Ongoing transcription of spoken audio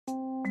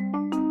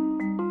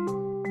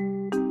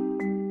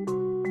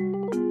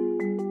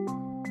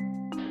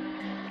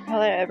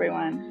Hello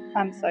everyone,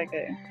 I'm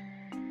Psycho.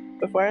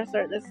 Before I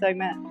start this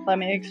segment, let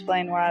me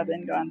explain why I've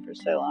been gone for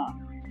so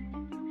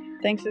long.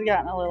 Things have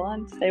gotten a little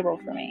unstable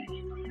for me.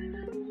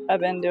 I've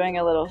been doing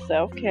a little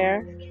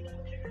self-care,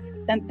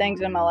 and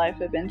things in my life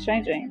have been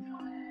changing.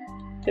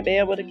 To be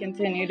able to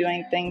continue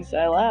doing things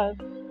I love,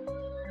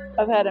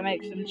 I've had to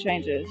make some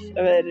changes.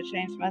 I've had to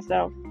change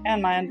myself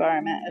and my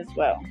environment as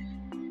well.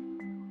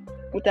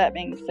 With that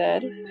being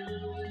said,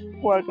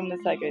 welcome to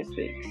Psycho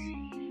Speaks.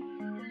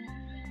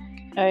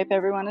 I hope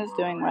everyone is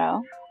doing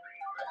well.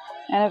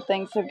 And if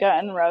things have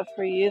gotten rough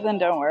for you, then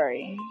don't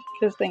worry,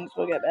 because things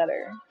will get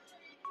better.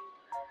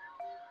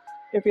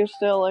 If you're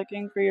still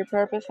looking for your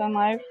purpose in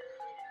life,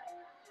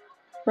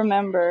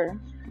 remember,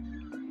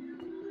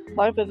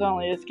 life is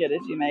only as good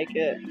as you make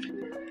it.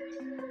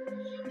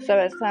 So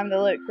it's time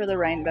to look for the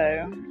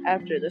rainbow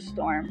after the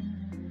storm.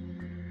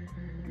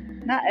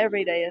 Not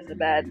every day is a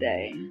bad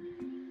day,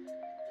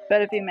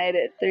 but if you made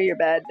it through your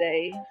bad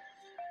day,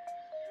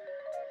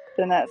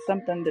 then that's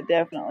something to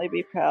definitely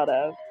be proud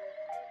of.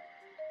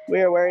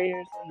 We are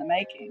warriors in the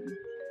making,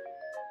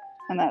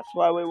 and that's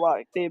why we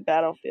walk through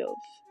battlefields.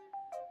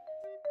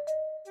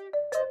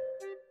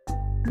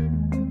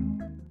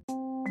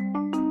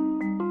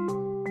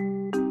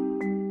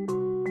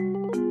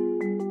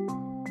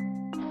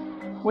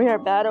 We are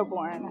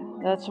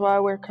battle-born. That's why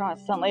we're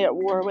constantly at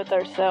war with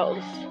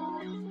ourselves.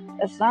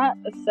 It's not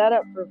a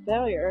setup for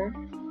failure.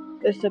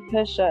 It's to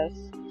push us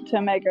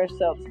to make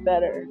ourselves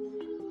better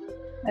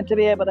and to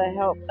be able to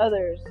help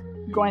others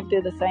going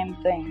through the same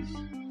things.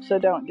 So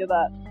don't give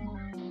up.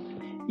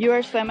 You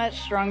are so much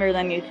stronger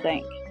than you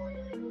think.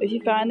 If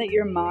you find that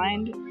your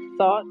mind,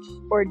 thoughts,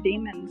 or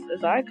demons,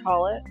 as I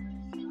call it,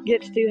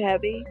 gets too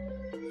heavy,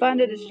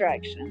 find a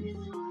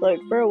distraction. Look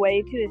for a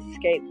way to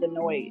escape the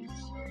noise.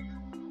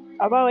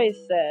 I've always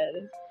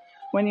said,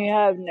 when you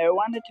have no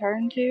one to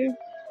turn to,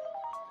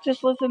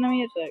 just listen to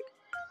music.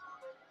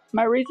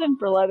 My reason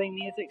for loving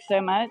music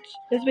so much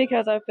is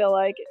because I feel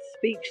like it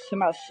speaks to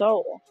my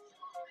soul.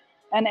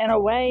 And in a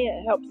way,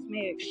 it helps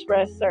me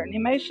express certain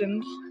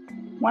emotions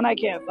when I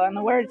can't find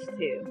the words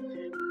to.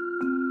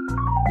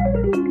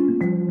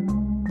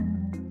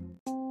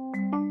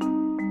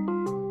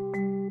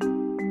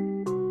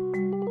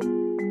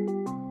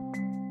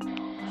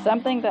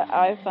 Something that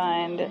I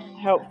find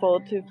helpful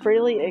to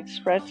freely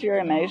express your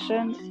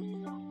emotions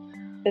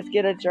is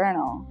get a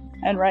journal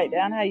and write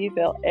down how you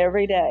feel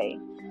every day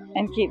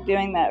and keep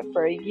doing that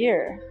for a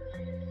year.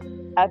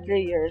 After a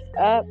year is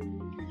up,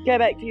 go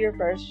back to your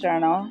first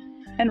journal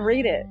and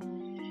read it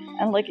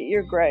and look at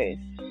your growth.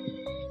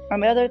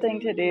 And the other thing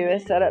to do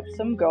is set up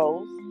some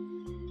goals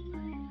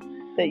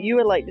that you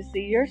would like to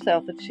see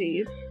yourself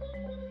achieve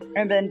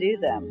and then do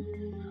them.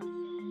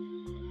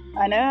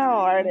 I know how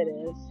hard it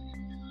is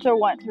to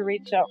want to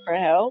reach out for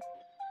help,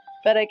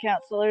 but a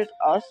counselor is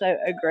also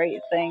a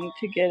great thing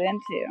to get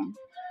into.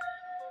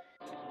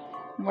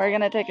 We're going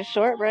to take a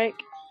short break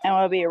and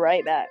we'll be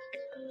right back.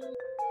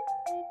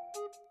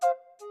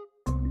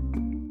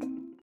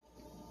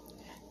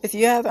 If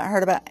you haven't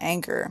heard about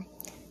Anchor,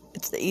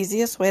 it's the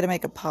easiest way to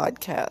make a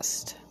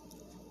podcast.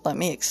 Let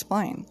me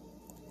explain.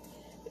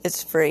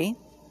 It's free.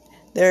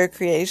 There are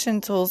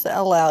creation tools that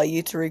allow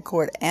you to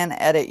record and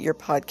edit your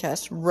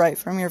podcast right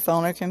from your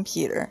phone or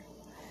computer.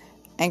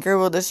 Anchor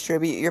will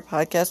distribute your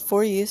podcast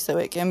for you so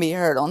it can be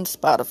heard on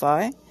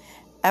Spotify,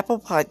 Apple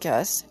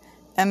Podcasts,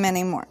 and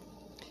many more.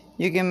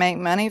 You can make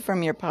money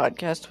from your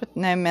podcast with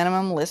no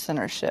minimum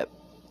listenership.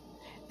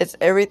 It's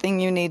everything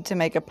you need to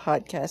make a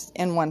podcast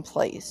in one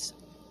place.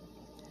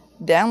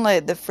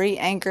 Download the free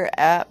Anchor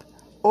app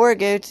or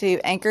go to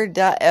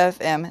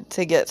anchor.fm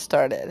to get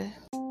started.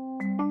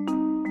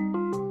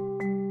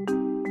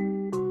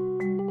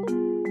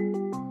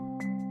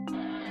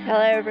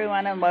 Hello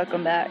everyone and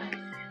welcome back.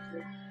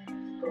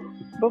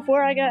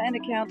 Before I got into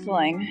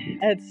counseling,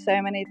 I had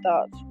so many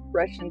thoughts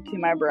rush into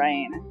my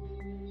brain.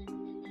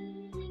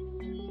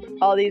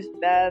 All these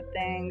bad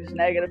things,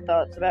 negative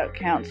thoughts about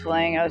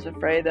counseling. I was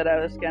afraid that I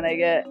was going to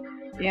get,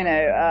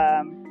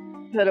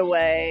 put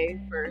away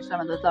for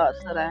some of the thoughts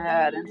that I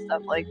had and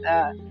stuff like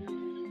that.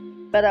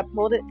 But I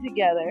pulled it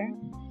together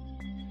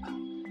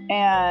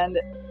and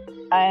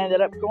I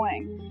ended up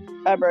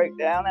going. I broke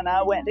down and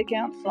I went to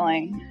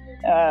counseling.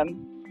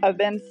 I've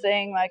been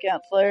seeing my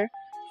counselor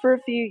for a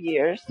few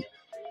years.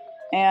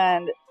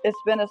 And it's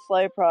been a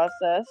slow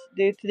process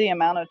due to the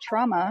amount of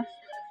trauma,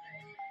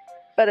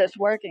 but it's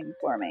working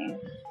for me.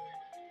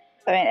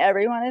 I mean,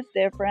 everyone is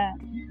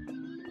different,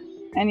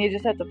 and you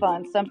just have to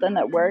find something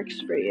that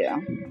works for you.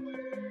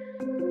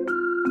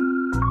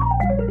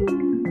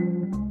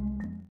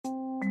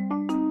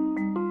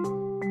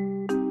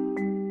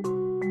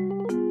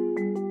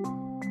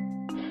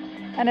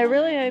 And I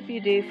really hope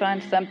you do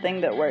find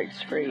something that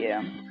works for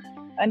you.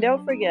 And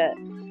don't forget,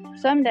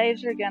 some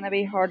days are going to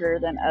be harder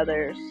than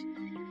others.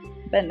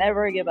 But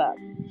never give up.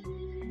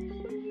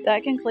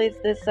 That concludes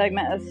this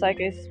segment of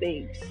Psycho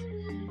Speaks.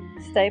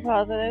 Stay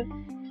positive,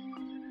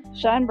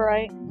 shine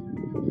bright,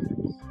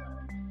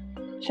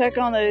 check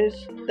on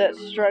those that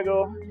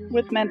struggle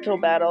with mental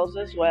battles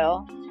as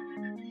well,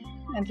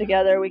 and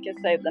together we can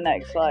save the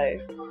next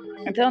life.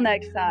 Until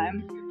next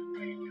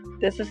time,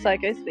 this is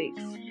Psycho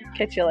Speaks.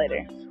 Catch you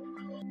later.